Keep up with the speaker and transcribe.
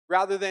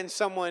rather than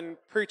someone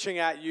preaching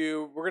at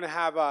you, we're going to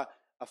have a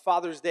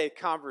Father's Day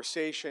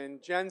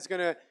conversation. Jen's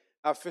going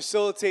to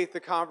facilitate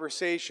the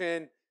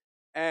conversation,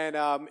 and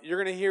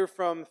you're going to hear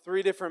from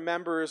 3 different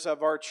members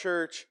of our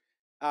church.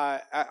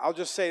 I'll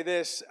just say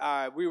this: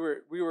 we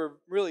were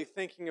really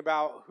thinking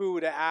about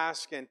who to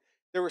ask, and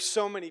there were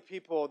so many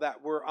people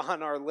that were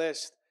on our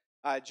list.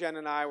 Jen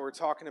and I were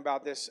talking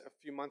about this a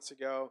few months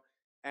ago,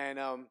 and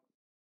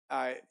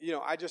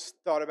I just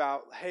thought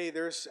about, hey,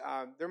 there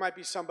might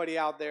be somebody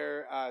out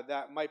there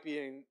that might be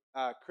in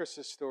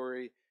Chris's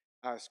story,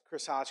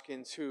 Chris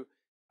Hodgkins, who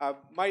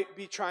might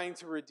be trying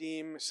to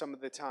redeem some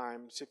of the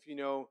times. If you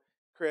know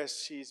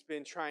Chris, he's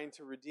been trying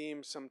to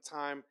redeem some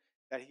time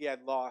that he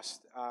had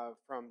lost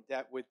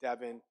with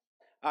Devin.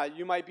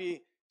 You might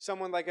be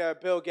someone like a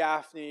Bill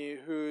Gaffney,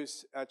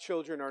 whose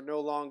children are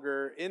no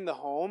longer in the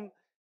home.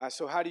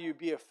 So how do you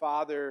be a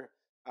father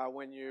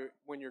when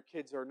your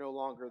kids are no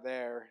longer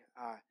there?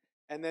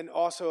 And then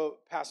also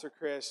Pastor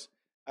Chris,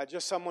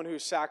 just someone who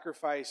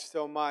sacrificed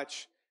so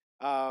much,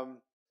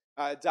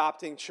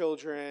 adopting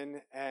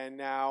children, and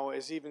now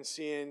is even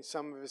seeing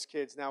some of his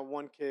kids. Now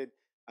one kid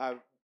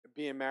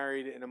being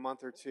married in a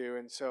month or two,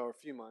 and so a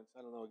few months.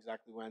 I don't know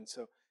exactly when.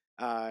 So,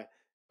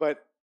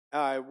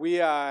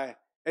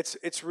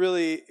 it's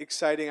really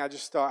exciting. I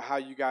just thought how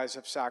you guys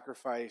have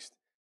sacrificed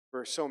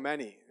for so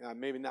many.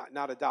 Maybe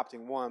not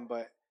adopting one,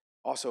 but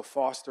also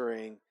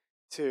fostering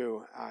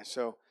 2.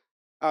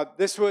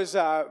 This was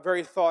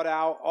very thought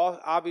out.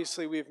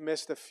 Obviously, we've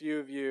missed a few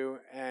of you,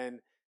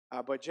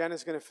 but Jen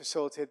is going to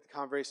facilitate the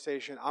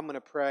conversation. I'm going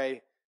to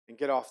pray and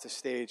get off the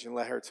stage and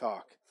let her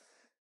talk.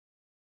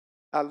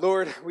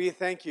 Lord, we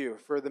thank you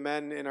for the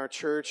men in our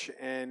church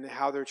and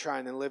how they're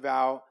trying to live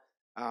out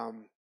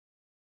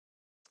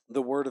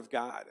the Word of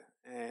God,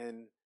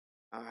 and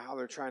how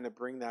they're trying to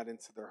bring that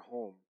into their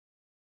home.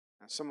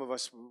 Some of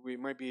us, we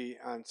might be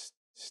on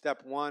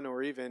step 1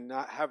 or even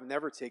have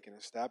never taken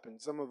a step, and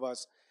some of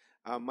us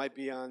might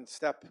be on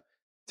step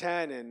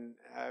 10 and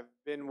have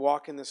been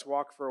walking this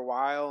walk for a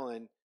while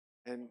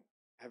and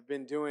have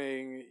been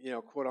doing,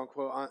 quote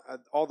unquote,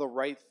 all the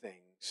right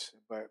things,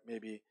 but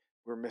maybe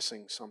we're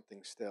missing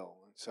something still.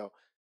 And so,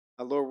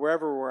 Lord,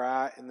 wherever we're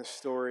at in the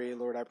story,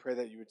 Lord, I pray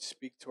that you would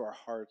speak to our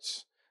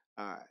hearts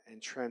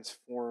and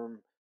transform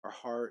our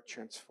heart,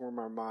 transform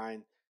our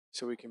mind,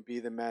 so we can be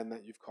the men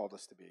that you've called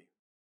us to be. In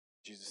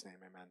Jesus' name,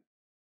 amen.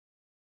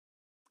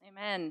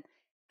 Amen.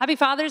 Happy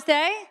Father's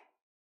Day.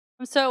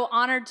 I'm so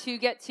honored to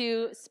get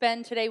to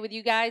spend today with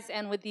you guys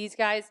and with these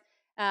guys.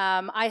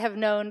 I have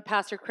known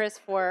Pastor Chris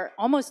for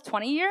almost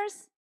 20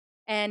 years,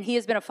 and he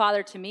has been a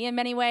father to me in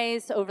many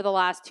ways over the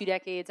last 2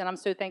 decades, and I'm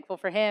so thankful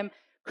for him.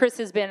 Chris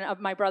has been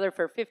my brother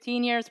for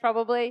 15 years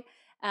probably,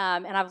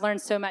 and I've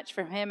learned so much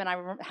from him, and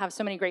I have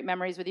so many great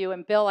memories with you.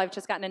 And Bill, I've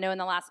just gotten to know in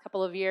the last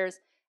couple of years,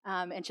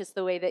 and just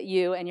the way that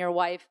you and your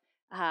wife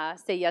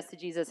say yes to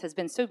Jesus has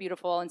been so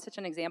beautiful and such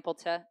an example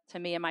to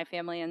me and my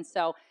family. And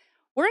so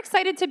we're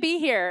excited to be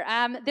here.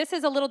 This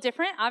is a little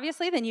different,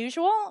 obviously, than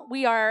usual.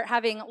 We are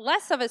having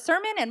less of a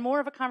sermon and more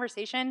of a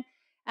conversation.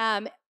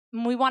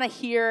 We want to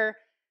hear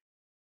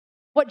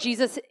what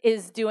Jesus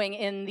is doing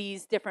in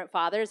these different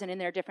fathers and in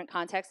their different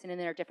contexts and in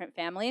their different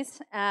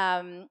families.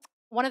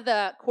 One of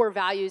the core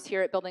values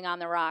here at Building on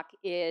the Rock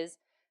is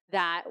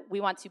that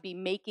we want to be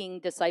making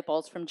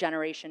disciples from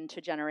generation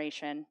to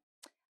generation.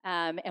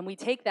 And we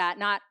take that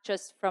not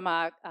just from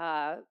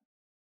a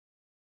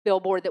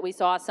billboard that we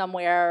saw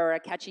somewhere or a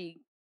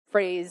catchy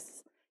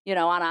phrase,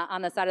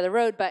 on the side of the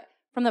road, but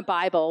from the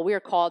Bible. We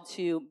are called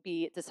to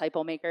be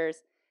disciple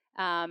makers.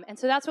 And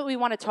so that's what we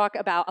want to talk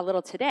about a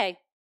little today.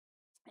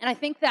 And I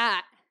think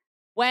that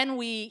when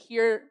we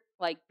hear,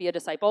 be a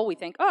disciple, we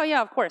think, oh,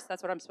 yeah, of course,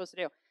 that's what I'm supposed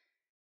to do.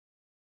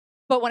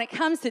 But when it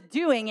comes to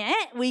doing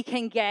it, we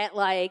can get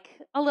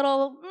a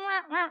little,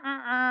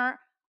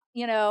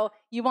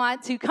 you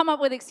want to come up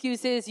with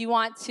excuses. You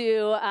want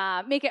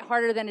to make it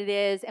harder than it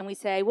is. And we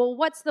say, well,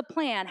 what's the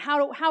plan?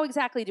 How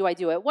exactly do I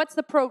do it? What's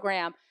the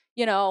program?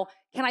 Can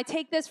I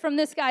take this from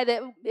this guy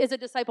that is a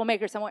disciple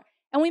maker somewhere?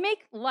 And we make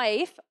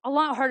life a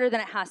lot harder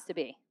than it has to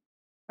be,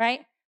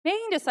 right?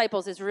 Making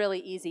disciples is really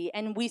easy.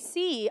 And we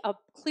see a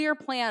clear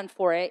plan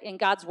for it in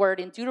God's word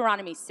in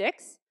Deuteronomy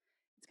 6.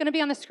 It's going to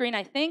be on the screen,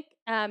 I think,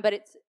 but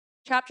it's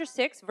chapter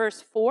 6,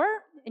 verse 4,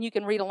 and you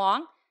can read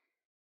along.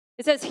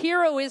 It says,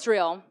 "Hear, O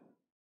Israel,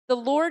 the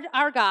Lord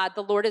our God,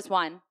 the Lord is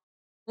one.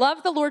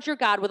 Love the Lord your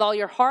God with all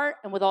your heart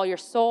and with all your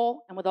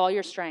soul and with all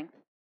your strength.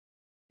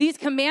 These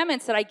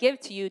commandments that I give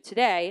to you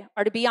today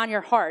are to be on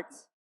your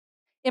hearts.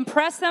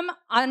 Impress them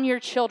on your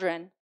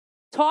children.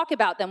 Talk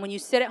about them when you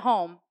sit at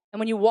home and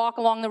when you walk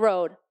along the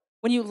road,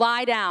 when you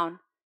lie down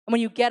and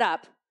when you get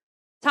up.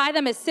 Tie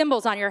them as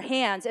symbols on your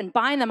hands and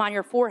bind them on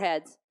your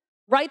foreheads.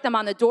 Write them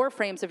on the door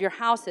frames of your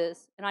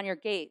houses and on your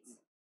gates."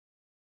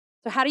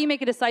 So how do you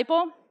make a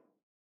disciple?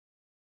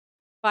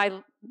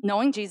 By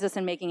knowing Jesus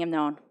and making him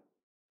known.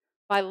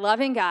 By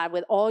loving God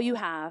with all you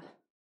have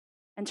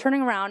and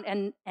turning around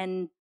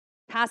and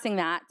passing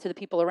that to the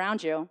people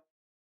around you.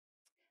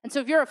 And so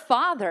if you're a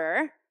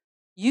father,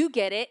 you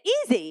get it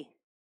easy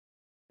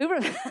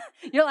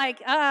You're like,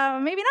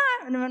 maybe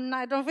not.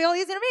 I don't feel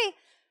easy to me.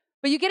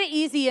 But you get it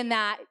easy in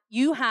that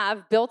you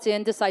have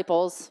built-in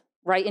disciples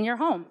right in your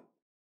home.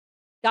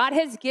 God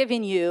has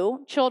given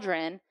you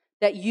children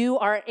that you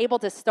are able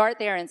to start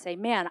there and say,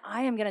 man,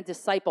 I am going to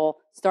disciple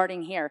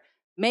starting here.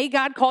 May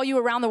God call you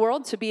around the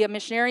world to be a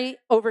missionary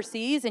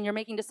overseas and you're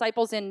making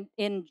disciples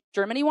in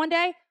Germany one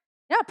day.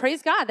 Yeah,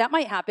 praise God, that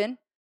might happen.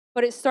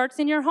 But it starts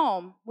in your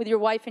home with your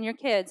wife and your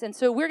kids. And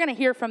so we're going to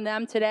hear from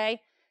them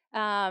today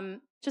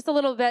just a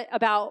little bit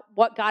about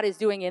what God is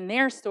doing in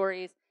their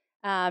stories.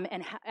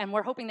 And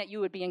we're hoping that you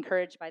would be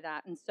encouraged by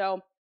that. And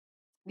so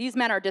these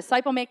men are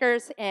disciple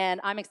makers, and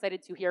I'm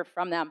excited to hear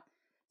from them.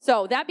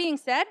 So that being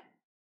said,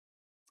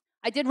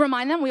 I did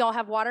remind them, we all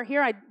have water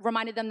here. I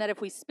reminded them that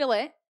if we spill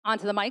it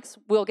onto the mics,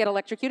 we'll get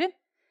electrocuted.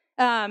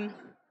 So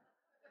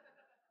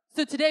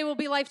today will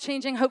be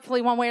life-changing,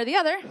 hopefully one way or the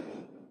other.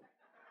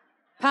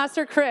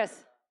 Pastor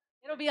Chris,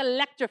 it'll be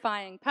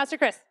electrifying. Pastor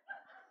Chris,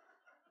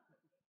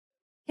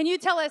 can you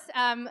tell us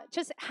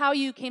just how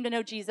you came to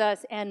know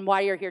Jesus and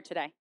why you're here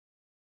today?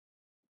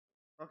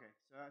 Okay,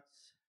 so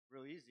that's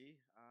real easy.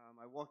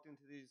 I walked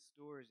into these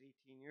stores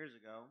 18 years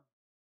ago,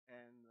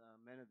 and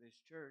the men of this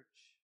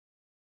church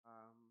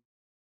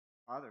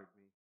bothered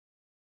me.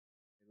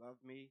 They loved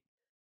me.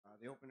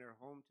 They opened their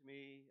home to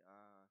me,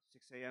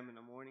 6 a.m. in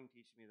the morning,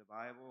 teaching me the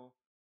Bible.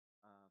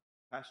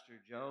 Pastor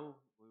Joe,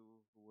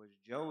 who was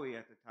Joey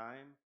at the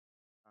time,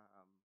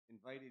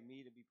 invited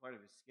me to be part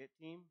of his skit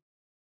team.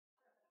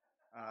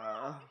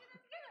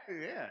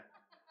 Yeah.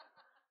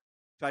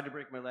 Tried to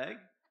break my leg.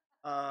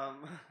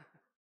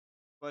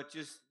 But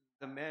just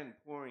the men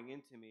pouring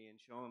into me and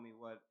showing me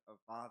what a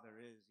father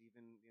is,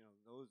 even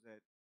those that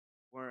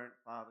weren't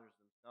fathers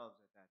themselves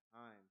at that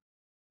time,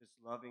 just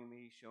loving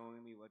me,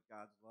 showing me what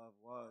God's love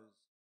was,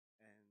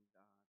 and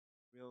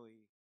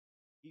really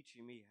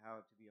teaching me how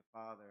to be a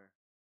father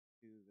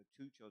to the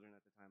 2 children at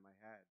the time I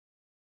had.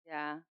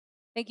 Yeah,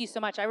 thank you so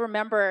much. I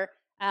remember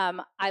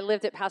I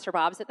lived at Pastor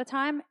Bob's at the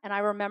time, and I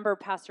remember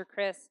Pastor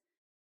Chris.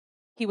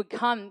 He would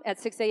come at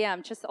 6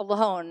 a.m. just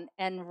alone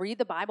and read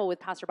the Bible with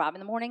Pastor Bob in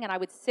the morning, and I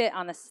would sit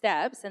on the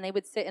steps, and they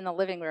would sit in the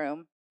living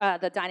room,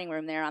 the dining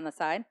room there on the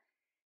side.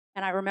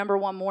 And I remember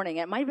one morning,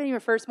 it might have been your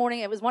first morning,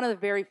 it was one of the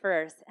very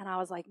first, and I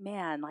was like,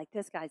 man, like,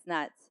 this guy's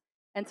nuts.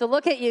 And to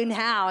look at you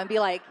now and be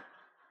like,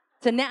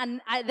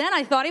 then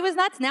I thought he was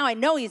nuts, now I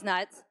know he's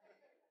nuts.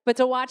 But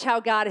to watch how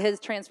God has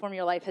transformed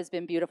your life has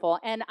been beautiful.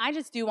 And I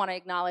just do want to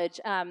acknowledge,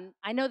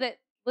 I know that,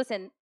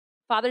 listen,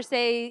 Father's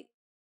Day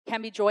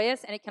can be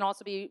joyous, and it can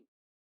also be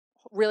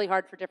really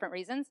hard for different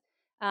reasons.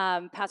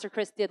 Pastor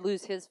Chris did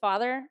lose his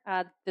father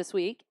this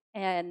week,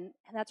 and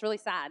that's really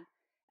sad.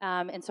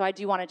 And so I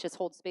do want to just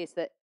hold space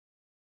that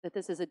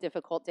this is a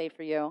difficult day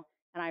for you,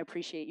 and I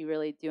appreciate you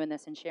really doing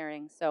this and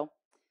sharing. So,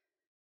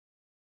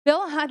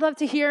 Bill, I'd love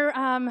to hear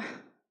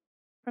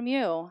from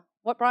you.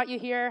 What brought you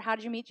here? How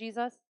did you meet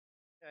Jesus?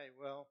 Okay,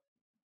 well,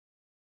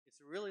 it's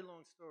a really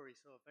long story,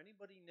 so if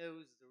anybody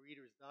knows the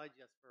Reader's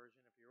Digest version,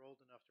 if you're old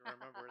enough to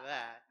remember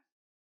that,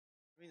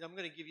 it means I'm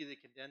going to give you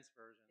the condensed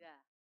version. Yeah.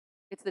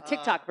 It's the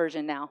TikTok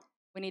version now.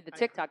 We need the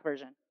TikTok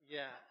version.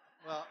 Yeah,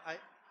 well,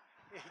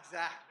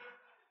 exactly.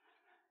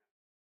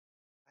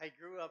 I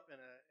grew up in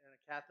a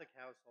Catholic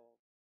household.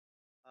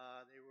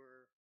 They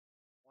were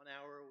 1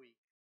 hour a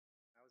week.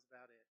 That was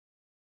about it.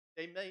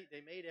 They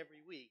made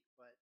every week,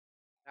 but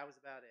that was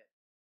about it.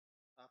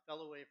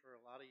 Fell away for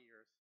a lot of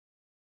years.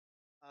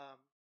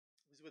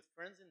 Was with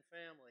friends and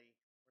family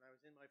when I was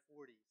in my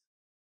 40s.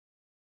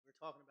 We were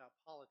talking about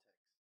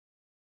politics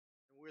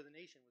and where the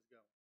nation was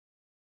going.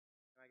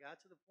 And I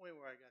got to the point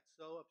where I got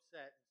so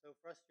upset and so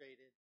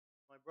frustrated.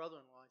 My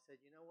brother-in-law, I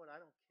said, you know what?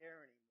 I don't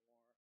care anymore.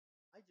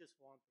 I just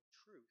want the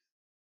truth.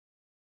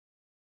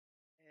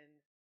 And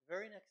the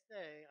very next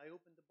day, I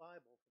opened the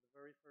Bible for the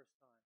very first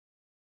time.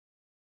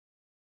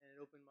 And it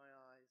opened my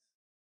eyes.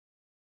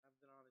 I've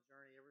been on a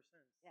journey ever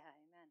since. Yeah,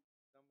 amen.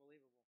 It's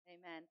unbelievable.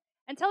 Amen.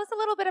 And tell us a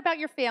little bit about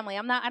your family.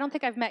 I don't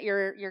think I've met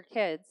your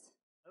kids.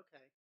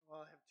 Okay.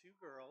 Well, I have 2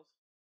 girls,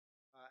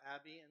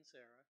 Abby and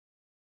Sarah.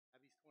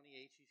 Abby's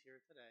 28. She's here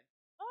today.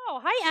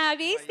 Oh, hi,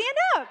 Abby. Stand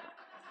up.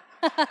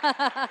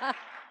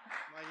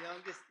 My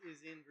youngest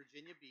is in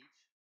Virginia Beach.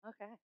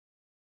 Okay.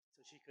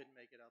 So she couldn't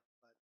make it up,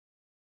 but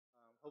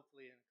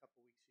hopefully in a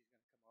couple weeks she's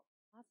going to come up.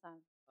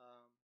 Awesome.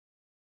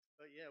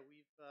 But yeah,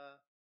 we've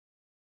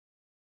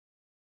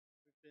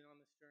been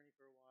on this journey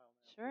for a while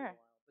now. Sure.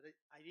 But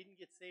I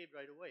didn't get saved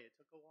right away. It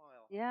took a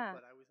while. Yeah.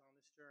 But I was on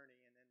this journey,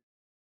 and then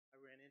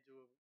I ran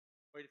into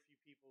quite a few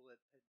people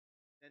that had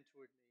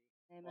mentored me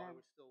while I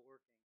was still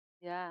working.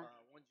 Yeah.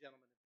 One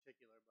gentleman in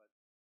particular, but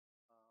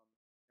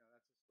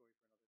that's a story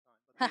for another time.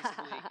 But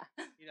basically,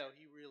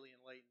 he really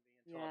enlightened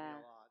me and taught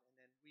me a lot. And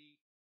then we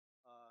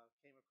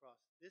came across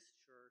this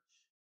church.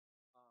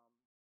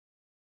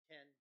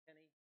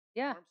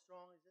 Kenny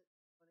Armstrong, is it?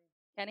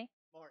 Kenny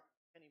Martin.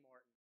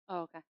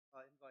 Oh, okay.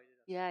 Invited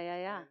us. Yeah.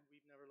 And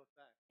we've never looked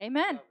back.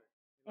 Amen.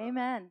 We love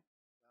Amen. it.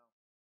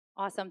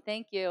 Awesome.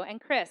 Thank you. And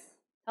Chris,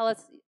 tell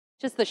us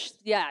just the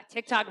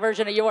TikTok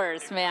version of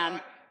yours, man.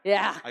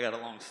 Yeah. I got a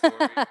long story.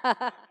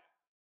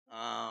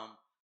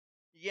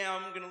 Yeah,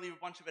 I'm going to leave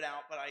a bunch of it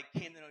out, but I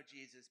came to know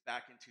Jesus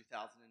back in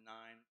 2009.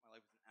 My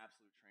life was an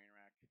absolute train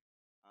wreck.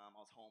 I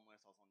was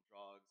homeless. I was on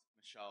drugs.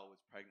 Michelle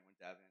was pregnant with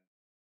Devin.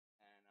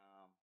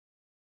 And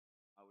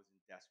I was in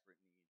desperate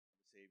need of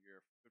a Savior.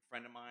 A good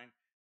friend of mine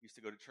used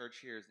to go to church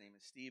here. His name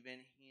is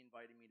Steven. He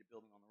invited me to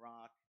Building on the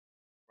Rock,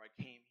 where I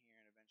came here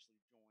and eventually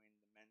joined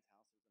the men's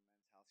house. There's a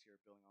men's house here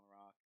at Building on the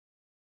Rock.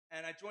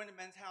 And I joined the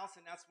men's house,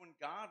 and that's when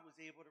God was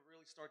able to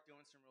really start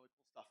doing some really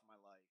cool stuff in my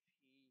life.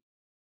 He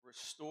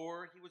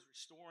was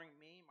restoring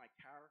me, my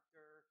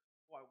character,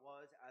 who I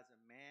was as a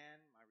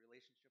man, my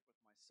relationship with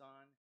my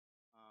son.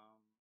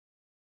 Um,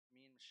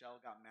 Me and Michelle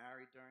got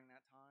married during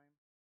that time.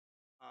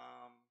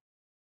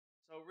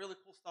 So really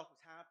cool stuff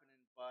was happening,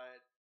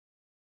 but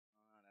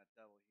that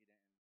devil,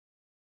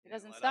 It he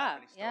didn't doesn't let up, stop.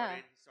 and he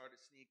Yeah.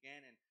 started to sneak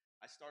in, and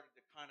I started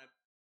to kind of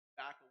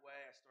back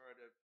away. I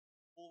started to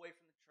pull away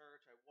from the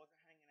church. I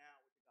wasn't hanging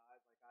out with the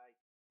guys like I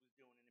was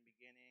doing in the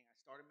beginning. I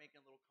started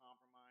making little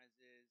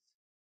compromises.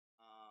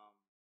 Um,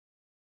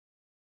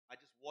 I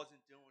just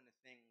wasn't doing the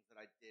things that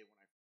I did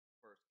when I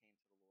first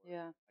came to the Lord.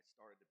 Yeah. I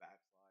started to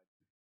backslide,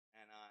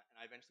 and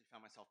I eventually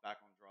found myself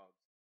back on drugs,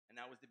 and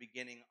that was the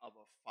beginning of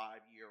a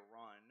 5-year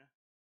run.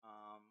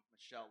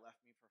 Michelle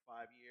left me for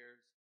 5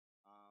 years.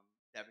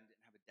 Devin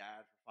didn't have a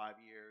dad for 5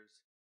 years.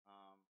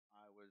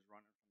 I was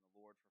running from the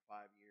Lord for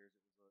 5 years.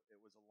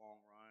 It was a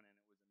long run, and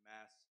it was a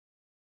mess.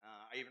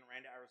 I even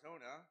ran to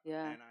Arizona,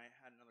 Yeah. and I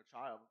had another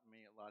child.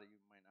 A lot of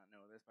you might not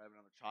know this, but I have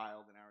another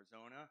child in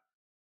Arizona.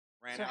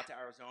 Ran So- out to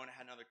Arizona,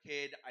 had another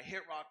kid. I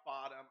hit rock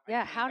bottom.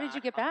 Yeah. I came How did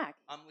you get back?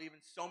 I'm leaving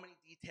so many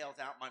details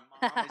out. My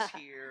mom is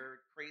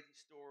here. Crazy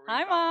story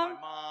Hi, about Mom. my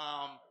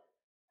mom.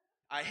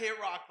 I hit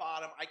rock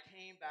bottom. I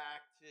came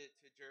back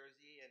to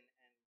Jersey and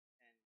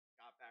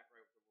got back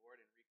right with the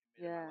Lord and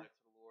recommitted Yeah. my life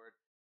to the Lord.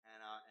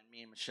 And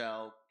me and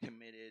Michelle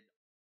committed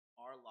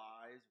our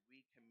lives.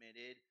 We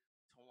committed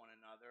to one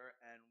another,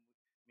 and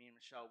me and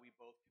Michelle, we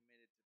both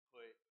committed to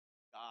put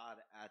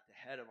God at the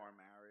head of our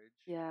marriage.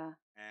 Yeah.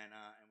 And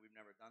we've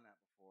never done that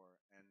before.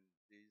 And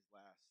these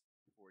last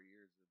 4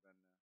 years have been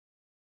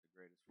the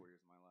greatest 4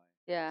 years of my life.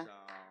 Yeah. So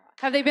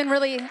Have they been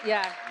really? Yeah.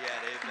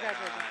 yeah,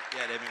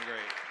 they've been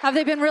great. Have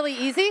they been really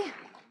easy?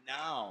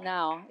 No.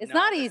 No. It's No,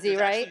 not there's- easy,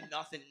 there's right? actually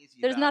nothing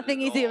easy There's about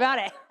nothing it at easy all. about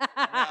it.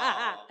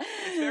 No.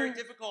 It's very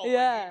difficult.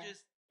 Yeah. But you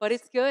just, But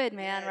it's good,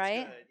 man, yeah,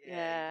 right? It's good. Yeah.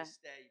 Yeah. You just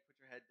stay. You put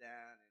your head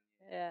down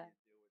and Yeah. you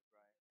do what's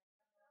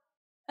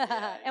right.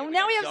 Yeah, And we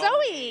now got we have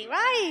Zoe,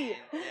 right?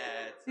 and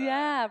yeah, it's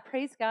Yeah,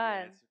 praise God.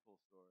 Yeah, it's a cool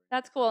story.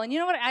 That's cool. And you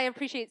know what I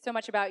appreciate so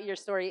much about your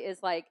story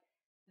is like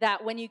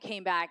that when you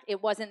came back,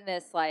 it wasn't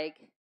this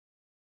like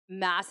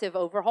massive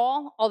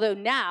overhaul. Although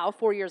now,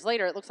 4 years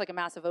later, it looks like a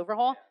massive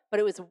overhaul, but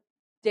it was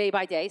day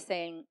by day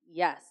saying,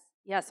 yes,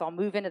 I'll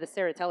move into the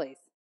Saratellis.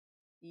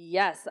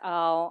 Yes,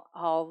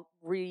 I'll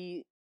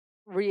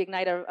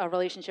reignite a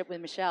relationship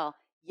with Michelle.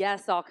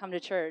 Yes, I'll come to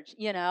church,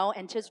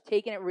 and just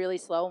taking it really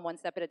slow and one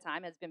step at a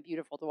time has been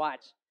beautiful to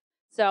watch.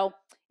 So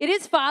it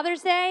is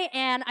Father's Day,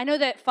 and I know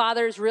that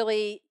fathers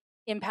really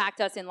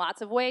impact us in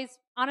lots of ways,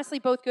 honestly,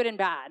 both good and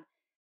bad.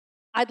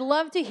 I'd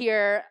love to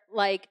hear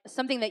like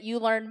something that you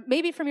learned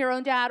maybe from your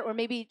own dad or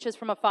maybe just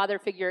from a father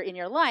figure in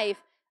your life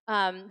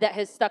that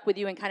has stuck with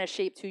you and kind of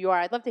shaped who you are.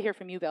 I'd love to hear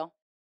from you, Bill.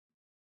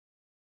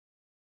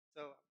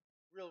 So,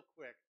 real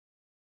quick,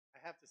 I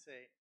have to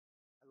say,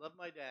 I love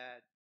my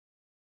dad.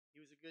 He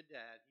was a good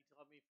dad. He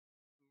taught me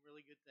some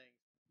really good things.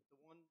 The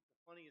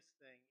funniest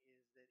thing is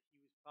that he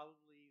was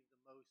probably the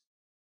most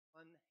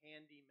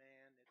unhandy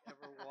man that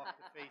ever walked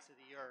the face of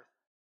the earth.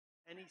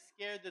 And he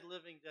scared the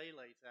living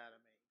daylights out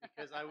of me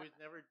because I would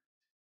never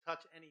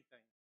touch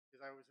anything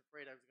because I was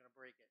afraid I was going to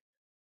break it.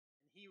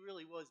 And he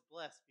really was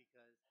blessed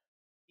because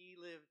he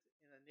lived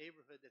in a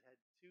neighborhood that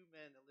had two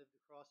men that lived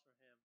across from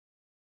him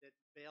that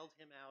bailed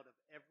him out of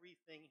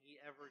everything he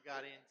ever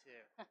got into.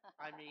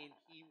 I mean,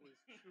 he was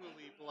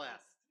truly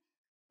blessed.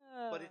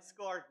 But it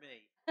scarred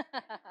me.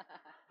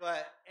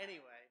 But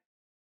anyway,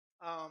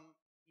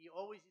 he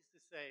always used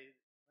to say,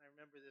 and I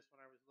remember this when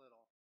I was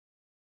little,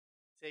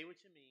 say what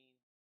you mean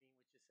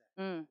what you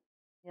say.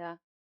 Yeah.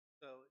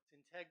 So it's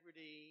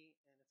integrity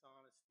and it's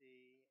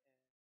honesty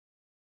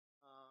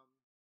and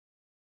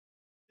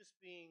just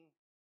being,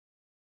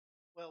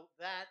 well,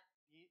 that,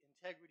 the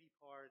integrity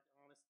part,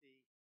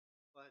 honesty,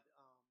 but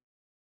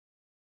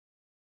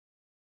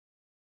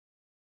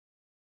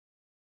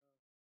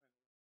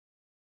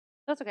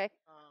That's okay.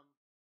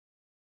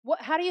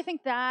 How do you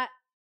think that?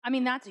 I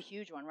mean, that's a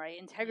huge one, right?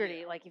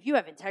 Integrity. Yeah. Like, if you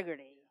have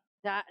integrity,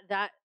 that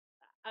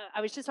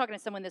I was just talking to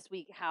someone this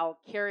week how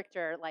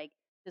character. Like,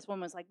 this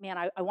woman was like, "Man,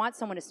 I want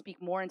someone to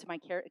speak more into my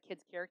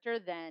kid's character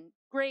than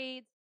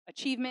grades,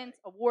 achievements,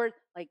 awards.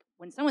 Like,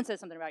 when someone says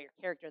something about your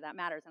character, that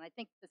matters." And I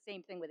think the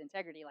same thing with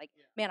integrity. Like,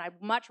 man,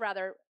 I'd much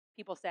rather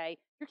people say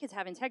your kids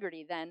have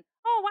integrity than,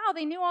 "Oh, wow,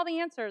 they knew all the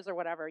answers" or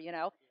whatever.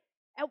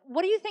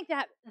 What do you think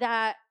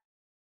that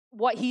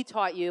what he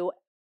taught you?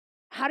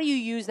 How do you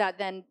use that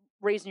then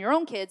raising your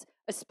own kids,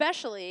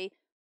 especially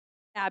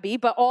Abby,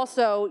 but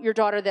also your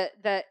daughter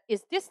that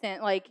is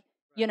distant? Like,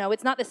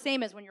 it's not the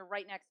same as when you're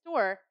right next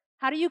door.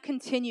 How do you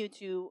continue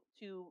to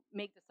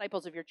make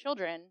disciples of your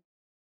children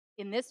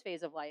in this phase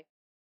of life?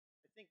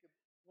 I think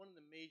one of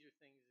the major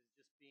things is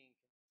just being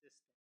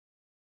consistent.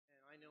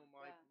 And I know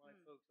my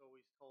folks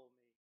always told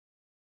me,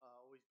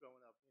 always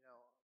growing up, a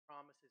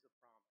promise is a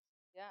promise.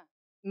 Yeah.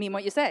 Mean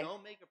what So you say. Don't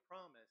make a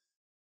promise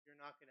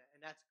you're not gonna, and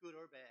that's good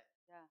or bad.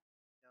 Yeah.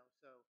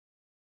 So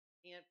you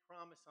can't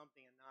promise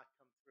something and not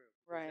come through.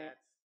 Right.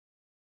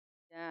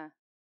 Yeah.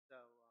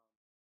 So yeah,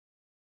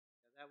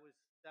 that was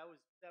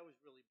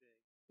really big.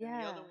 And the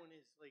Yeah. other one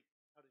is like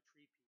how to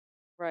treat people.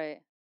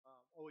 Right.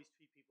 Always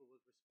treat people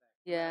with respect.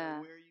 No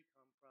Yeah. matter where you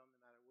come from, no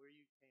matter where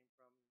you came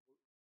from, who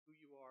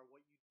you are,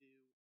 what you do.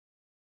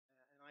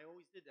 And I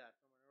always did that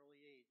from an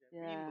early age.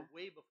 Yeah.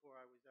 Way before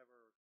I was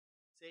ever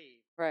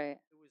saved.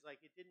 Right. It was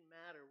like it didn't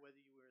matter whether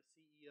you were a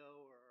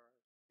CEO or a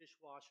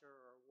dishwasher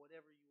or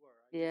whatever you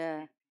were.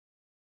 Yeah. Just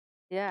treated people.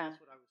 Yeah.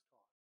 That's what I was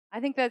taught. I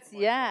think that's From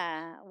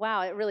my folks.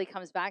 wow, it really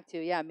comes back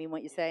to mean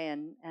what you say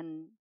and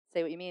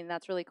say what you mean.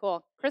 That's really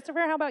cool.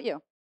 Christopher, how about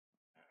you?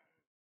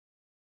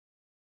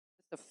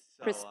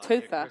 Christopher.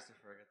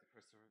 Christopher, I got the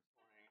Christopher this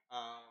morning.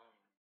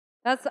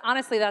 That's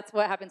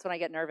what happens when I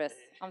get nervous.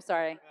 I'm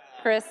sorry.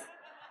 Chris,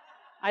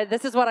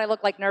 this is what I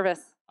look like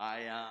nervous.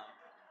 My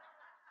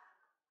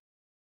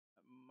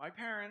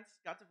parents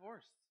got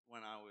divorced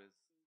when I was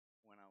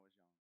young. When I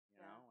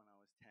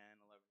was 10,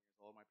 11 years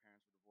old, my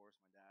parents were divorced.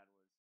 My dad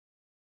was a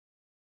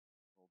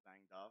little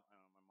banged up. I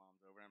don't know, my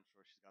mom's over it. I'm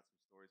sure she's got some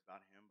stories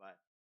about him,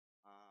 but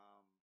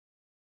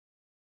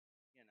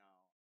you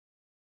know,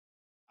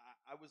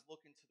 I was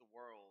looking to the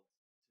world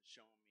to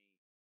show me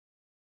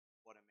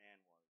what a man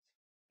was.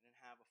 I didn't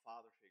have a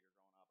father figure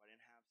growing up. I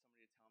didn't have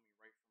somebody to tell me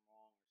right from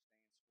wrong or stay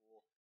in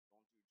school.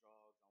 Don't do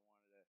drugs. I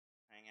wanted to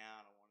hang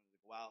out. I wanted to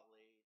go out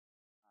late.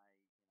 I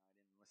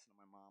didn't listen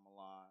to my mom a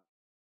lot,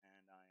 and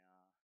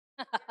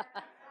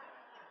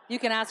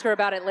You can ask her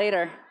about it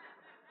later.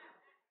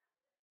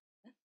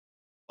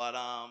 But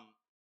I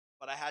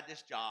had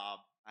this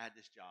job.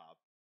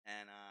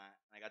 And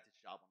I got this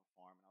job on the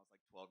farm, and I was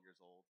like 12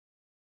 years old.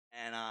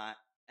 And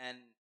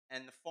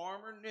the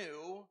farmer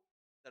knew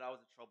that I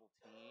was a troubled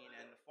teen,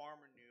 and the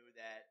farmer knew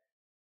that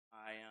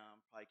I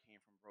probably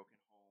came from a broken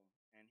home,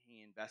 and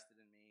he invested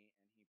in me,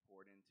 and he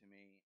poured into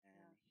me,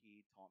 and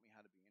he taught me how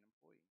to be an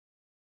employee.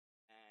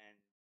 And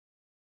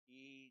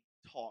he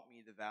taught me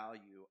the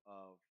value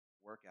of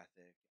work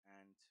ethic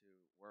and to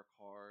work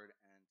hard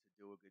and to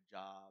do a good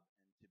job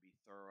and to be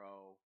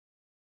thorough.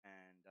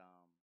 And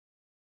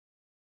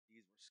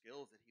these were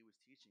skills that he was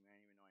teaching me.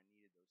 I didn't even know I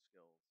needed those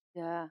skills.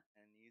 Yeah.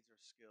 And these are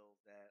skills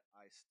that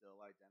I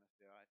still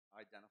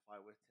identify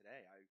with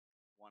today. I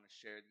want to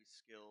share these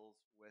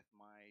skills with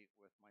my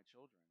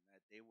children,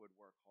 that they would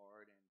work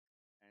hard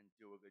and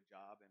do a good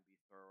job and be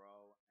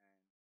thorough.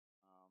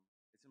 And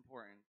it's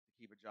important to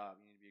keep a job.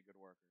 You need to be a good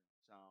worker.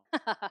 So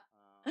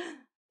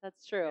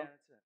that's true. Yeah,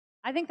 that's it.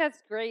 I think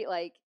that's great.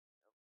 Like,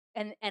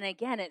 and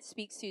again, it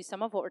speaks to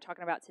some of what we're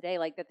talking about today.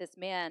 Like that this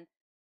man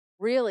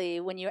really,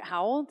 when you're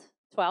how old?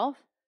 12?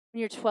 When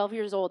you're 12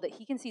 years old, that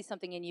he can see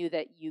something in you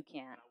that you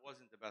can't. I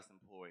wasn't the best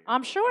employee.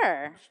 I'm sure.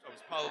 I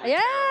was probably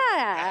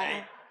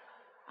terrible.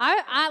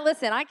 I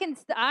listen.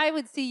 I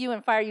would see you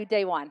and fire you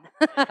day one.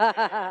 You're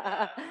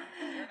not gonna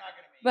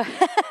make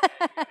it.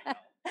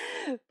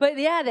 But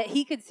yeah, that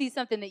he could see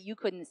something that you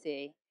couldn't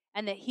see,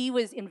 and that he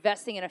was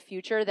investing in a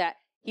future that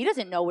he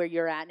doesn't know where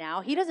you're at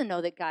now. He doesn't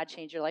know that God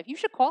changed your life. You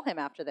should call him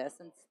after this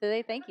and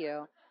say thank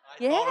you.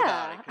 I thought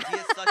about it because he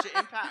has such an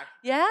impact on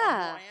who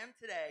I am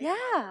today. My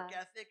work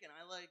ethic, and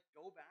I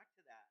go back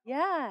to that.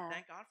 Yeah.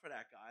 Thank God for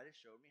that guy that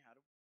showed me how to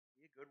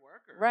be a good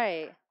worker.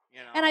 Right.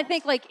 And I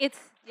think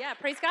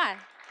praise God.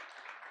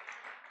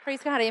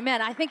 Praise God,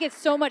 amen. I think it's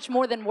so much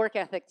more than work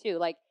ethic too.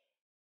 Like,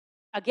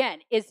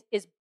 again, is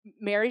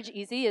marriage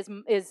easy?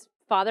 Is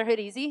fatherhood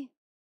easy?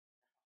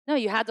 No,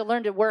 you had to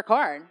learn to work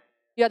hard.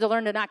 You had to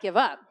learn to not give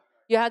up.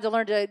 You had to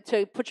learn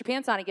to put your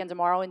pants on again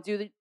tomorrow and do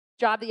the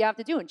job that you have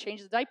to do and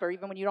change the diaper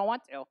even when you don't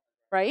want to,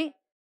 right?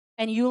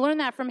 And you learned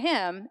that from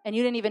him, and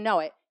you didn't even know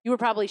it. You were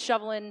probably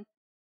shoveling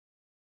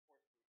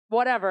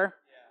whatever.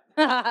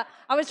 I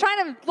was trying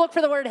to look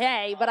for the word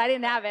hay, but I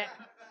didn't have it.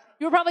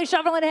 You were probably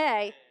shoveling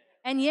hay.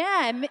 And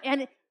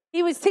and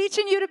he was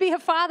teaching you to be a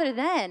father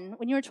then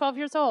when you were 12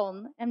 years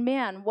old. And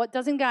man, what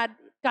doesn't God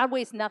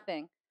wastes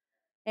nothing.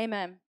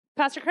 Amen.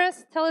 Pastor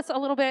Chris, tell us a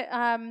little bit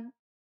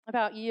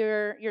about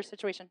your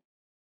situation.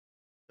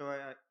 So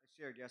I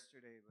shared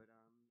yesterday, but I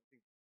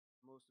think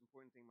the most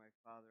important thing my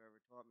father ever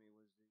taught me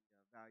was the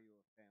value of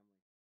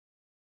family,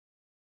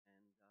 and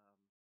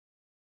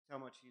how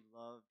much he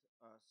loved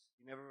us.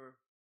 He never,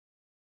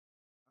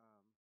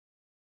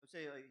 I'd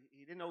say,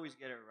 he didn't always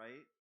get it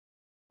right,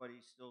 but he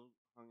still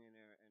hung in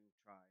there and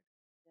tried.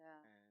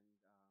 Yeah. And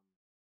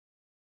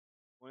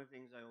one of the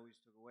things I always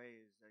took away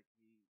is that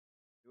he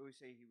always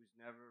say he was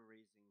never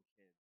raising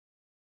kids.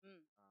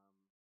 Because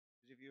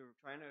if you're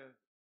trying to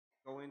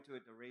go into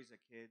it to raise a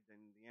kid,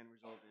 then the end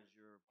result is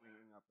you're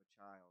bringing up a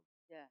child.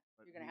 Yeah.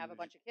 But you're going to have a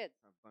bunch of kids.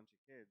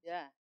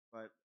 Yeah.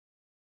 But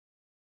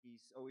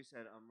he's always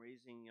said, I'm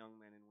raising young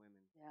men and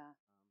women. Yeah.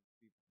 To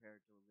be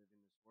prepared to live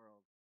in this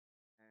world.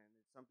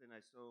 something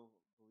I still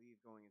believe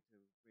going into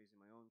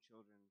raising my own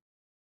children.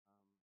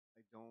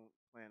 I don't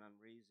plan on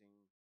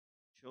raising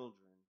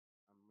children.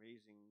 I'm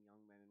raising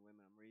young men and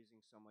women. I'm raising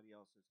somebody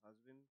else's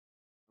husband.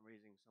 I'm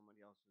raising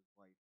somebody else's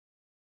wife,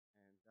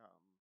 and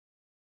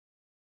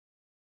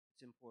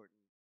it's important.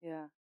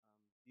 Yeah.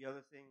 The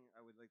other thing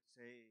I would like to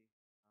say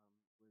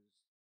was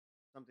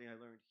something I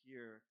learned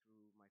here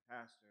through my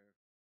pastor,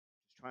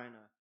 just trying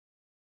to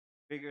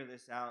figure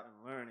this out and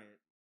learn it.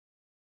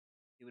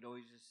 He would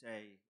always just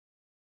say,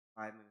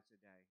 5 minutes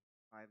a day,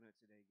 5 minutes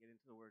a day, get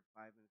into the word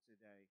 5 minutes a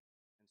day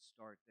and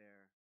start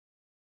there.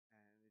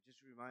 And it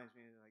just reminds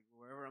me, like,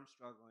 wherever I'm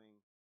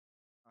struggling,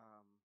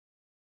 um,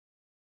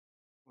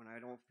 when I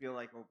don't feel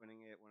like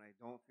opening it, when I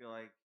don't feel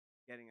like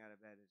getting out of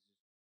bed, it's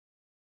just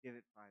give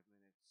it 5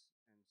 minutes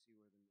and see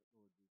where the Lord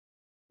leads.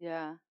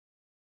 Yeah.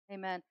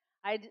 Amen.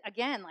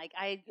 Again, like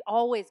I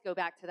always go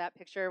back to that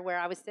picture where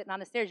I was sitting on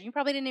the stairs. You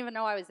probably didn't even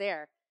know I was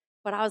there,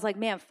 but I was like,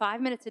 man, 5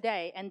 minutes a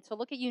day. And to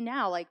look at you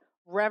now, like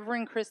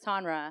Reverend Chris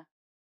Tonra,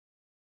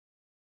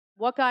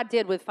 what God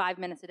did with 5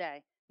 minutes a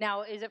day.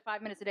 Now, is it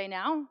 5 minutes a day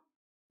now?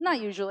 Not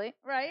No. usually,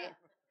 right?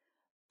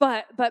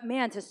 But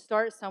man, to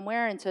start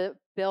somewhere and to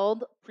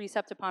build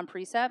precept upon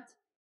precept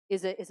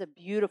is a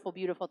beautiful,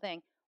 beautiful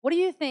thing. What do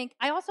you think?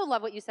 I also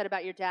love what you said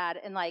about your dad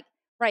and like,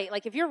 right,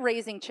 like if you're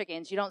raising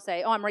chickens, you don't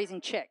say, oh, I'm raising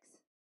chicks.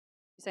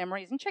 You say, I'm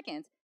raising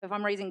chickens. If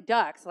I'm raising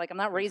ducks, like I'm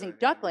not raising I'm raising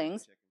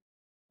ducklings. chickens.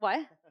 What?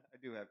 I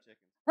do have chickens.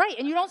 Right,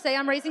 and you don't say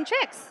I'm raising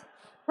chicks.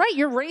 Right,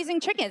 you're raising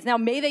chickens. Now,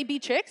 may they be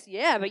chicks?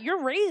 Yeah, but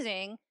you're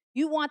raising,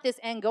 you want this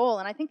end goal.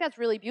 And I think that's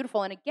really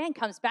beautiful. And again,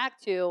 comes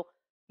back to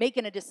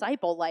making a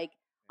disciple. Like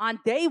on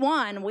day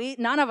one,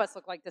 none of us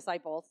look like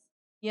disciples,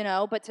 you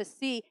know, but to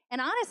see,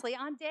 and honestly,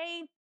 on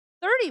day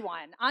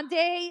 31, on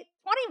day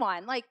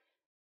 21, like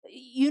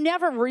you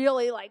never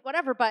really like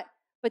whatever, but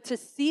to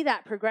see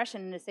that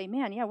progression and to say,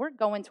 man, yeah, we're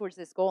going towards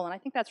this goal. And I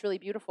think that's really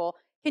beautiful.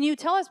 Can you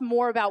tell us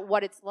more about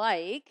what it's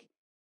like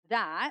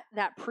that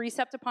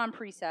precept upon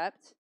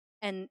precept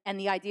and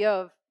the idea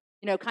of,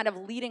 you know, kind of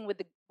leading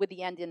with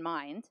the end in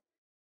mind?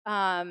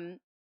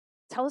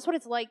 Tell us what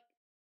it's like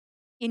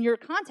in your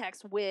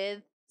context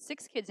with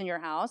 6 kids in your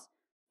house.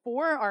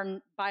 4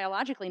 are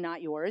biologically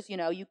not yours. You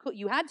know,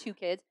 you had 2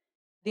 kids,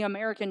 the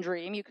American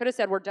dream. You could have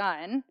said we're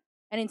done,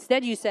 and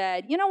instead you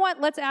said, you know what?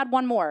 Let's add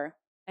 1 more.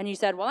 And you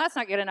said, well, that's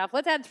not good enough.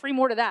 Let's add 3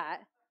 more to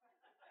that.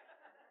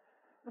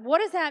 What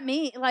does that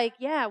mean? Like,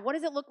 yeah, what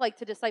does it look like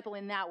to disciple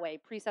in that way,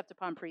 precept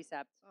upon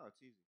precept? Oh,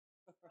 it's easy.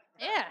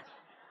 Yeah.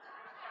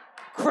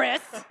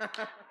 Chris.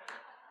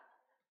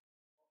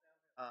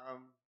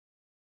 um,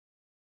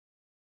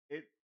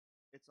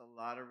 it's a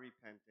lot of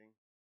repenting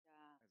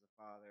as a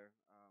father.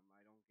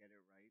 I don't get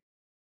it right.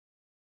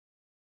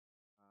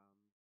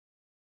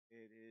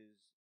 It is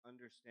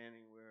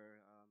understanding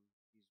where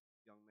these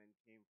young men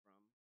came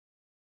from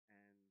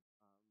and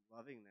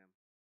loving them.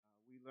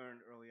 We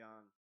learned early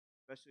on,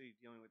 especially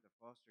dealing with the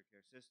foster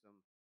care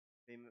system,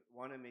 they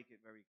want to make it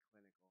very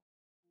clinical.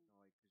 You know,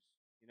 like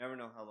because you never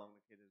know how long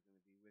the kid is going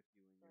to be with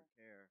you in your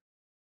care.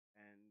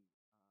 And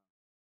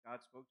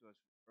God spoke to us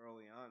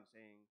early on,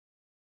 saying,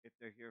 if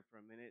they're here for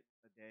a minute,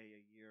 a day,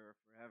 a year, or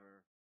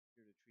forever,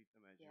 you're to treat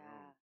them as your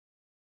own.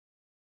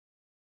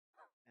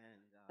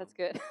 And That's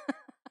good.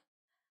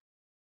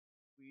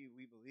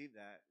 we believe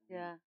that.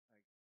 Yeah.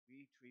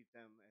 We treat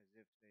them as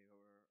if they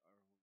were our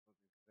own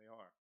children. They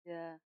are.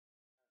 Yeah.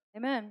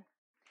 Amen.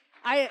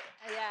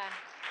 Yeah.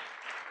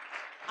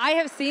 I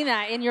have seen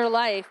that in your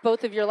life,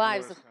 both of your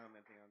lives. Laura's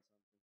commenting on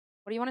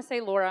something. What do you want to say,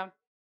 Laura?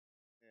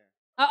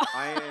 Yeah. Oh.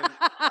 I am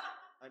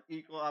an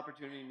equal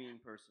opportunity mean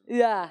person.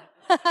 Yeah.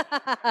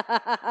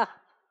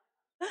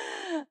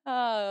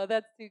 Oh,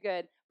 that's too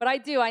good. But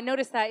I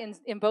noticed that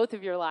in both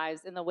of your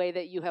lives, in the way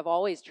that you have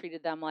always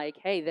treated them like,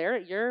 hey,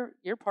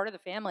 you're part of the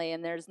family,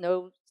 and there's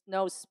no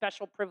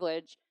special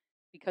privilege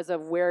because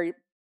of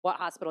what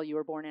hospital you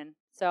were born in.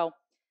 So,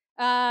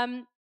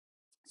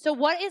 so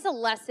what is a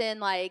lesson,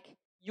 like,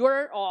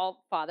 you're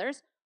all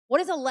fathers, what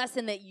is a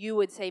lesson that you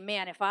would say,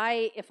 man, if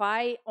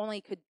I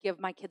only could give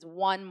my kids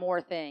one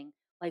more thing,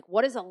 like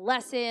what is a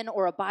lesson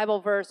or a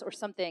Bible verse or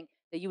something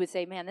that you would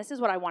say, man, this is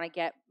what I want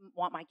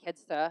my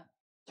kids to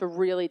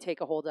really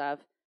take a hold of?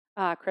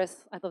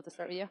 Chris, I'd love to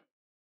start with you.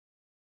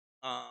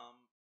 I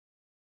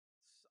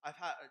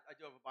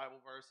do have a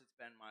Bible verse. It's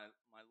been my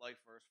life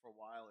verse for a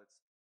while.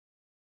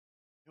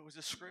 It was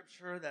a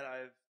scripture that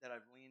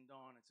I've leaned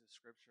on. It's a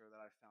scripture that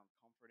I've found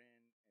comfort in.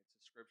 It's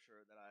a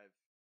scripture that I've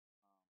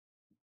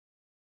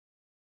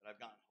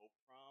gotten hope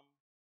from.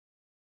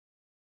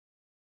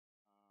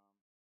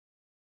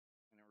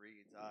 And it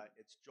reads,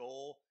 it's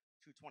Joel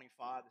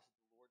 2:25. This is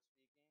the Lord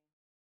speaking.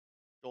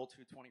 Joel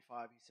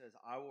 2:25. He says,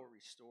 "I will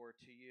restore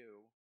to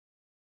you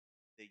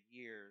the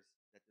years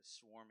that the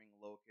swarming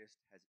locust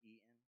has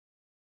eaten,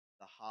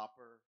 the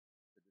hopper,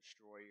 the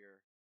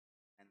destroyer,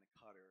 and the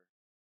cutter."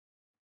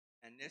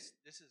 And this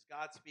is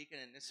God speaking,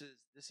 and this is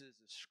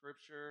a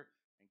scripture,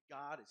 and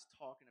God is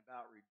talking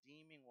about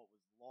redeeming what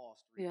was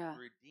lost,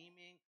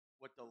 redeeming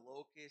what the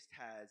locust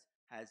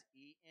has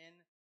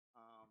eaten.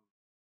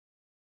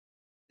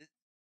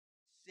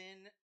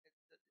 Sin,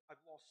 I've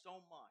lost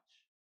so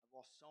much. I've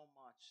lost so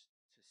much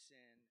to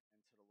sin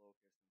and to the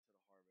locust and to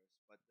the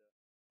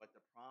harvest. But the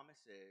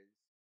promise is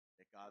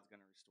that God's going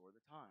to restore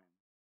the time.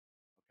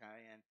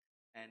 Okay,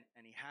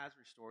 and He has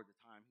restored the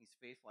time. He's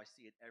faithful. I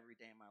see it every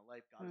day in my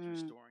life. God is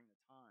restoring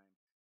the time.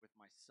 With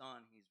my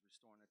son, He's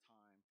restoring the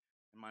time.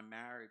 In my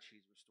marriage,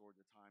 He's restored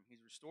the time. He's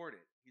restored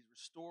it. He's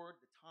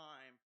restored the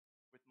time.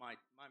 With my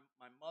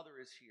mother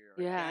is here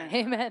Yeah,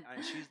 again, amen.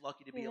 and she's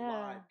lucky to be Yeah.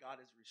 alive.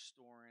 God is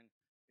restoring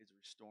the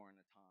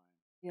time.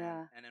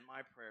 Yeah. And then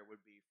my prayer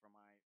would be for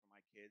my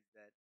kids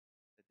that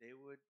they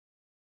would,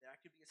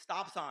 that could be a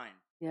stop sign.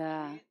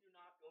 Yeah. Please do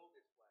not go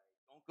this way.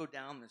 Don't go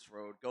down this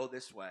road. Go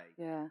this way.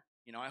 Yeah.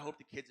 You know, I hope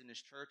the kids in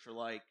this church are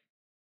like,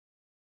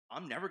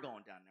 I'm never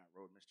going down that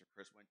road Mr.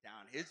 Chris went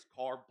down. His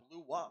car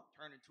blew up,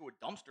 turned into a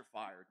dumpster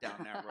fire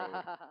down that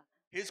road.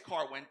 His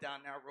car went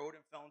down that road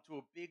and fell into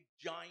a big,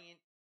 giant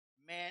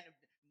man.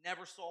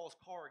 Never saw his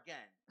car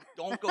again.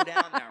 Don't go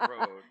down that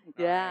road.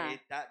 Yeah. All right?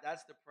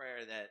 That's the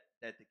prayer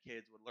that the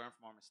kids would learn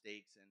from our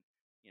mistakes and,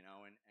 you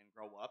know, and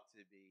grow up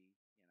to be,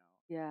 you know,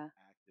 Yeah.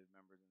 active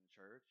members in the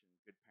church and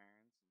good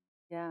parents and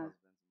Yeah.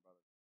 husbands and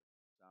brothers.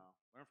 So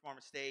learn from our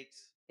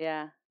mistakes.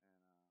 Yeah. And,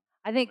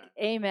 I think,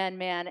 amen,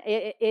 man.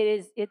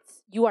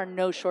 It's, you are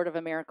no short of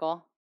a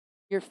miracle.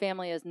 Your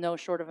family is no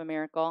short of a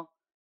miracle.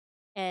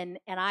 And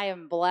I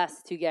am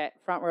blessed to get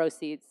front row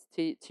seats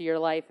to your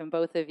life and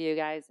both of you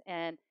guys.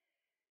 And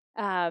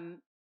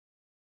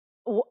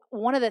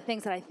one of the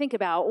things that I think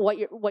about what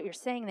you're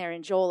saying there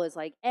in Joel is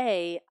like,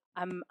 I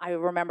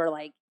remember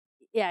like,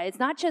 yeah, it's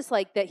not just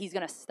like that he's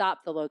going to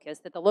stop the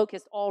locust, that the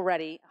locust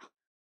already,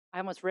 I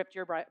almost ripped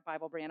your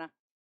Bible, Brianna.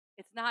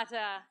 It's not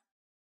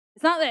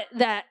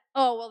that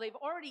oh, well, they've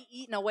already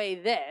eaten away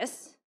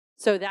this,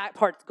 so that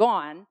part's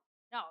gone.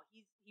 No,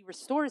 he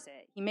restores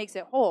it. He makes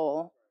it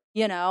whole,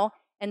 you know,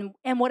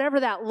 and whatever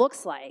that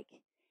looks like.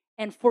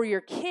 And for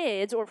your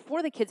kids or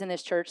for the kids in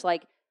this church,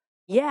 like,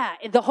 yeah,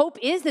 the hope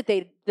is that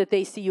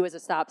they see you as a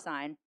stop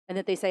sign and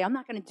that they say, I'm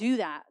not going to do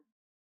that.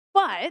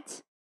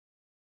 But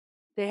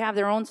they have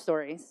their own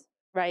stories,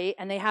 right?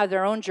 And they have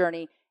their own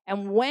journey.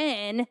 And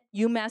when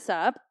you mess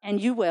up,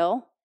 and you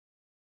will,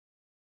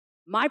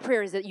 my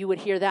prayer is that you would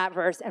hear that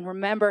verse and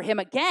remember him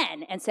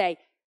again and say,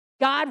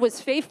 God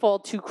was faithful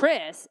to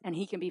Chris, and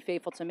he can be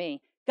faithful to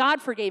me.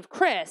 God forgave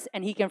Chris,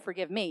 and he can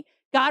forgive me.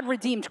 God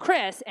redeemed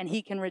Chris, and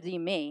he can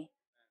redeem me.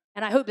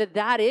 And I hope that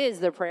that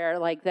is the prayer,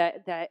 like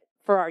that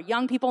for our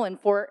young people and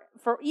for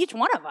each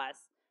one of us.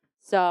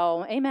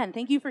 So, amen.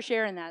 Thank you for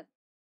sharing that.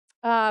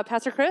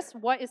 Pastor Chris,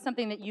 what is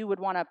something that you would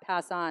want to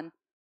pass on,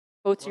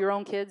 both to your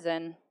own kids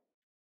and...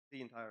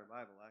 The entire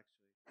Bible,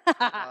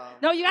 actually.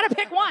 No, you got to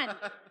pick one.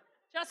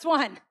 Just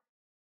one.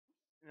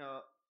 You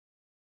know,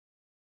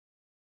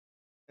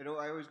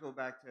 I always go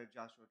back to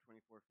Joshua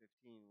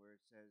 24:15, where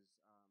it says,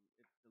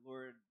 if the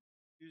Lord,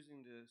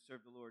 choosing to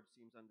serve the Lord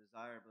seems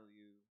undesirable to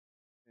you,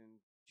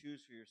 then choose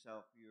for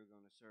yourself who you're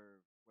going to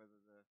serve, whether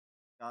the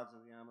gods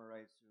of the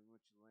Amorites in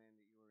which the land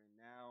that you are in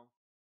now,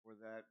 or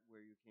that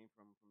where you came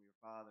from your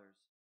fathers.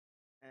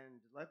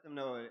 And let them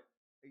know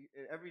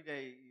every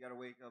day you got to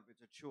wake up, it's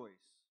a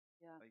choice.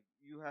 Yeah. Like,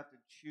 you have to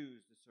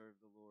choose to serve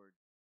the Lord.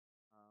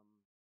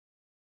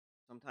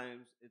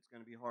 Sometimes it's going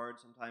to be hard.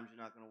 Sometimes you're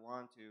not going to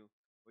want to,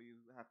 but you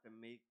have to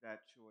make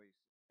that choice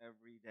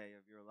every day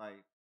of your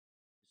life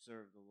to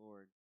serve the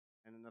Lord.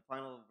 And then the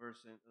final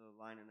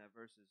line in that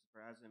verse is, "For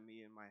as in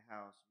me and my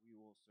house, we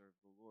will serve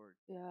the Lord."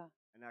 Yeah.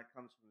 And that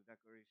comes from the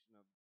declaration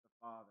of the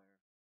Father,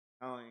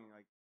 telling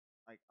like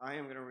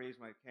I am going to raise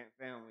my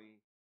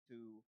family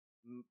to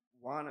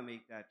want to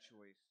make that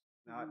choice,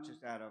 not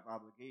just out of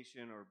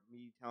obligation or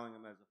me telling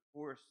them as a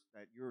force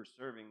that you're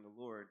serving the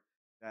Lord,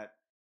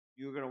 that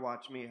you're going to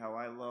watch me how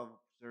I love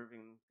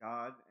serving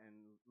God and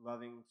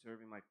loving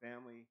serving my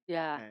family.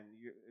 Yeah. And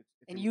it's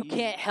And an you easy,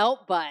 can't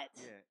help but.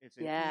 yeah, it's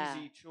an Yeah.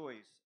 easy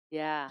choice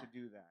Yeah. to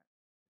do that.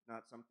 It's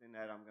not something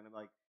that I'm going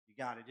to you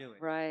got to do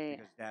it. Right.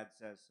 Because Dad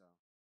says so.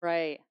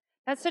 Right.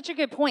 That's such a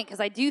good point, because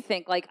I do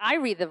think, like, I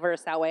read the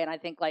verse that way, and I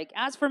think, like,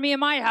 as for me and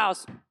my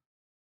house,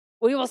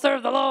 we will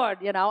serve the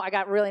Lord. You know, I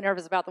got really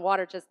nervous about the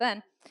water just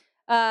then.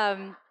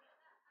 I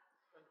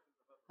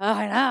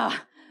know.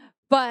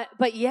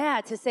 But yeah,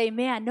 to say,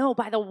 man, no,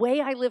 by the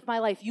way I live my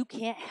life, you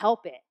can't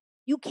help it.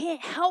 You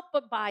can't help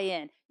but buy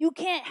in. You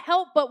can't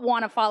help but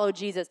want to follow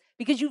Jesus,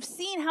 because you've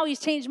seen how he's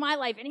changed my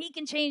life, and he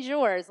can change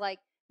yours. Like,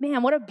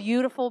 man, what a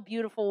beautiful,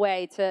 beautiful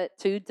way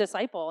to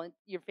disciple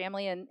your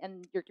family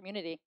and your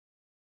community.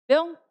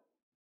 Bill?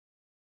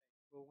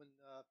 Well, when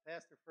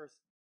Pastor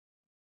first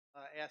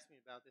asked me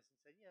about this and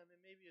said, "Yeah, I mean,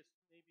 maybe a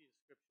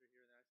scripture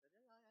here and there," I said,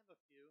 "Yeah, I have a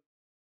few.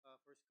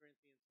 1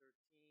 Corinthians 13.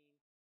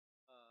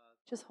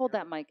 Just hold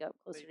that mic up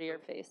closer to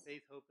your face.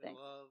 Faith, hope, and Thanks.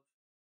 love.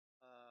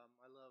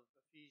 I love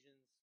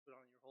Ephesians. Put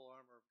on your whole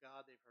armor of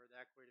God. They've heard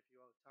that quite a few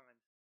other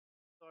times.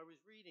 So I was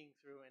reading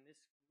through, and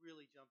this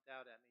really jumped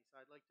out at me. So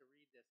I'd like to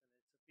read this, and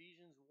it's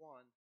Ephesians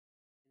 1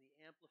 in the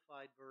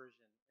Amplified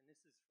Version, and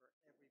this is for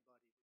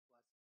everybody that's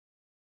blessed.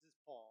 This is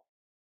Paul.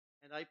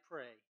 "And I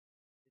pray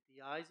that the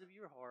eyes of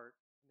your heart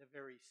and the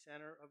very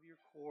center of your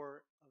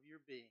core of your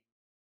being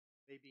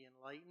may be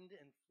enlightened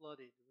and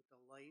flooded with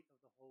the light of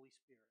the Holy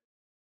Spirit,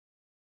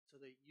 so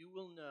that you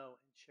will know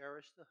and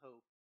cherish the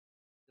hope,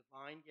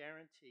 divine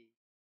guarantee,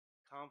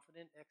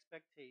 confident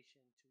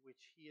expectation to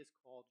which he has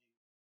called you,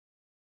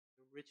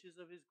 the riches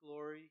of his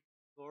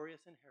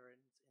glorious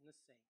inheritance in the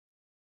saints,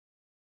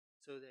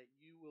 so that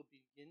you will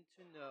begin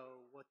to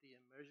know what the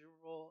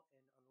immeasurable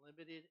and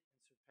unlimited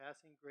and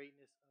surpassing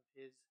greatness of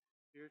his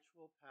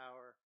spiritual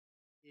power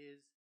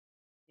is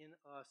in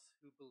us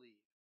who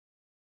believe.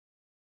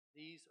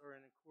 These are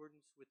in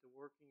accordance with the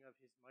working of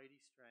his mighty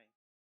strength,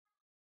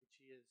 which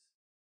he has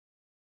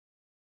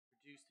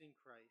produced in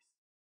Christ,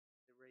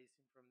 that raised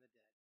him from the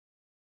dead.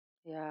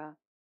 Yeah.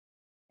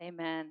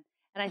 Amen.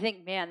 And I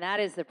think, man, that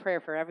is the prayer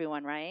for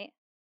everyone, right?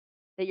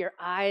 That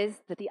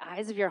the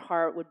eyes of your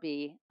heart would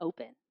be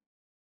open,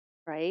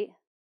 right?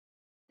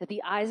 That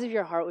the eyes of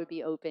your heart would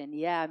be open.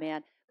 Yeah,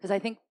 man. Because I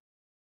think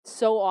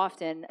so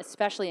often,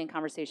 especially in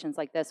conversations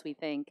like this, we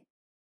think,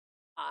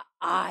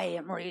 I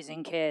am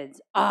raising kids.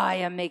 I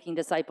am making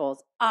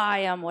disciples. I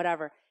am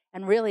whatever.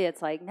 And really,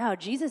 it's like, no,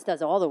 Jesus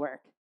does all the work.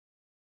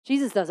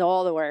 Jesus does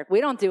all the work.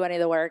 We don't do any of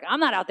the work. I'm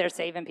not out there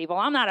saving people.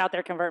 I'm not out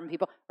there converting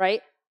people,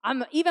 right?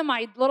 Even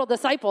my little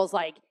disciples,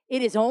 like,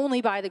 it is only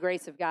by the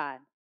grace of God.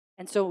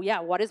 And so, yeah,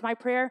 what is my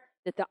prayer?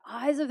 That the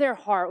eyes of their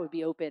heart would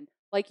be open,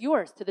 like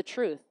yours, to the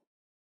truth.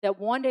 That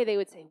one day they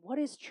would say, what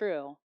is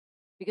true?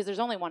 Because there's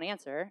only one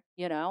answer,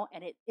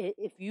 and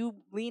if you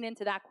lean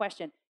into that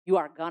question, you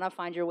are going to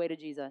find your way to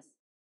Jesus.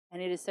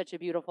 And it is such a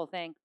beautiful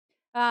thing.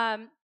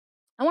 I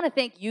want to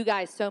thank you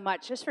guys so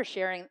much just for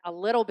sharing a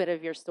little bit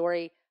of your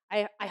story.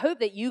 I hope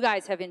that you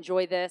guys have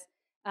enjoyed this.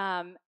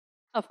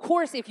 Of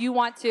course, if you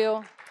want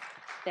to,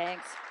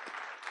 thanks.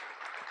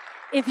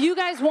 If you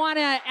guys want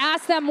to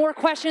ask them more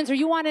questions or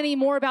you want any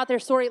more about their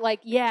story,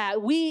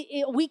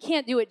 we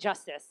can't do it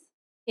justice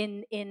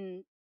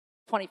in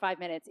 25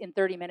 minutes, in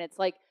 30 minutes.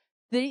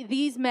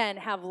 These men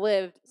have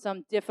lived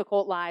some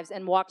difficult lives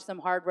and walked some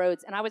hard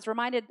roads. And I was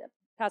reminded,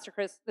 Pastor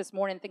Chris, this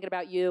morning, thinking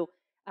about you,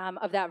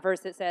 of that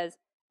verse that says,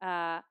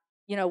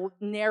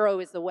 narrow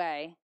is the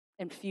way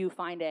and few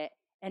find it.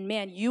 And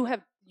man, you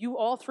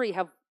all three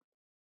have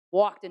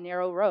walked a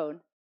narrow road.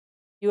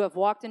 You have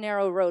walked a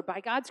narrow road by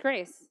God's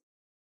grace.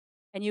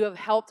 And you have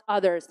helped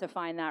others to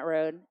find that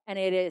road. And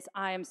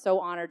I am so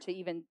honored to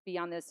even be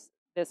on this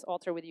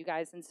altar with you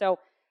guys. And so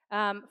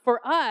for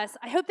us,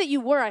 I hope that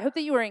you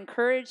were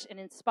encouraged and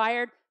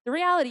inspired. The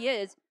reality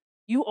is,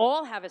 you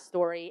all have a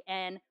story,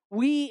 and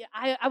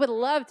I would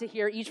love to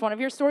hear each one of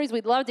your stories.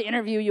 We'd love to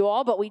interview you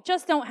all, but we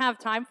just don't have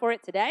time for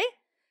it today.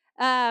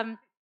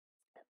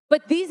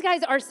 But these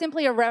guys are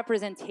simply a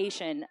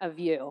representation of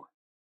you,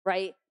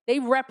 right? They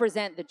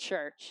represent the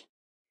church.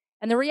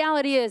 And the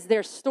reality is,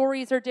 their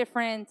stories are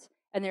different,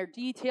 and their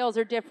details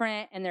are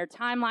different, and their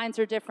timelines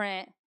are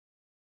different.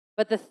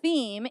 But the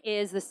theme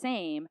is the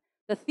same.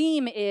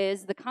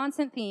 The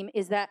constant theme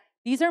is that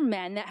these are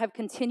men that have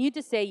continued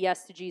to say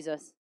yes to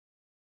Jesus.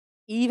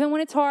 Even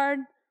when it's hard,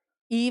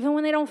 even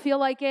when they don't feel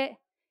like it,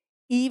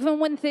 even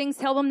when things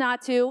tell them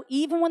not to,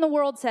 even when the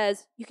world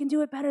says, you can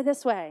do it better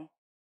this way.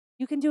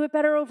 You can do it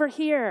better over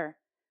here.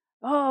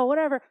 Oh,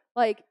 whatever.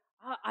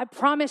 I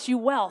promise you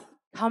wealth,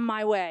 come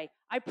my way.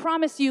 I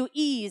promise you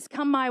ease,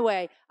 come my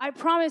way. I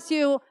promise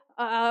you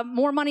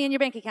more money in your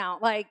bank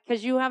account,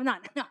 because you have none.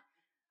 No,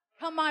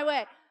 come my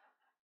way.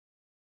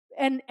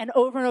 And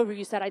over and over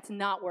you said, it's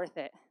not worth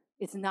it.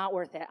 It's not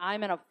worth it.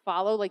 I'm going to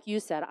follow, like you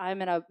said,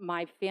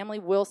 my family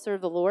will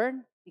serve the Lord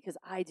because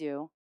I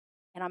do,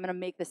 and I'm going to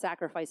make the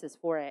sacrifices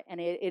for it.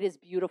 And it is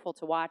beautiful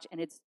to watch, and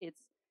it's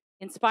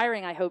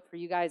inspiring, I hope, for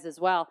you guys as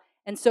well.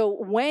 And so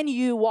when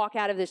you walk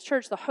out of this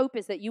church, the hope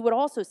is that you would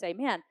also say,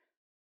 man,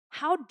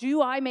 how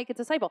do I make a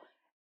disciple?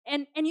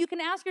 And you can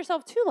ask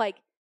yourself too,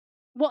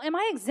 well, am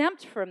I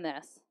exempt from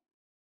this?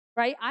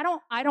 Right? I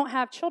don't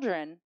have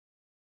children.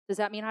 Does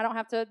that mean I don't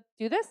have to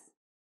do this?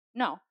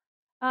 No.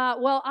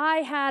 Well, I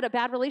had a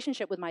bad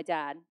relationship with my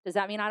dad. Does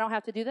that mean I don't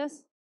have to do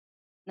this?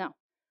 No.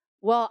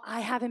 Well, I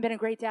haven't been a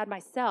great dad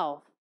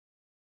myself.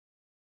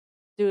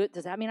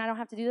 Does that mean I don't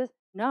have to do this?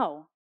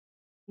 No.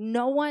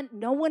 No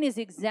one is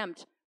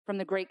exempt from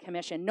the Great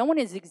Commission. No one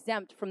is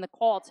exempt from the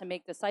call to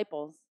make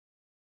disciples.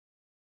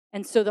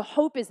 And so the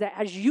hope is that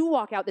as you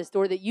walk out this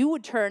door, that you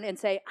would turn and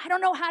say, I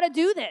don't know how to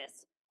do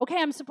this. Okay,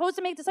 I'm supposed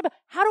to make disciples.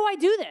 How do I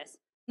do this?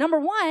 Number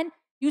one,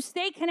 you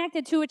stay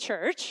connected to a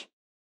church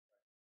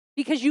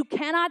because you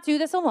cannot do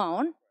this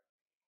alone.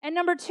 And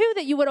number two,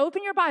 that you would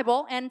open your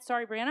Bible, and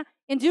sorry, Brianna,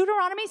 in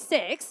Deuteronomy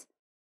 6,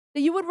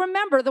 that you would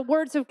remember the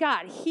words of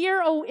God.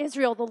 Hear, O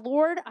Israel, the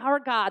Lord our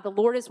God, the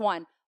Lord is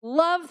one.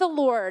 Love the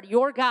Lord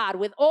your God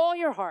with all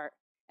your heart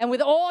and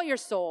with all your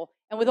soul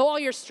and with all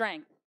your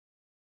strength.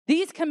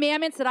 These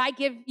commandments that I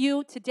give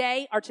you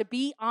today are to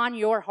be on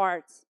your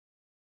hearts.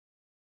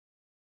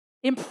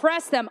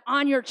 Impress them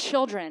on your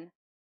children.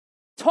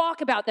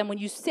 Talk about them when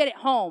you sit at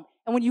home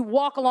and when you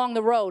walk along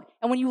the road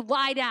and when you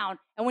lie down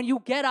and when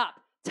you get up.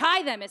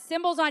 Tie them as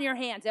symbols on your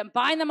hands and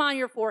bind them on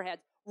your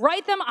foreheads.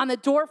 Write them on the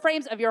door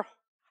frames of your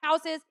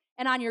houses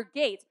and on your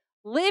gates.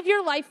 Live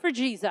your life for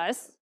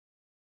Jesus,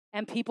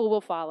 and people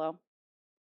will follow.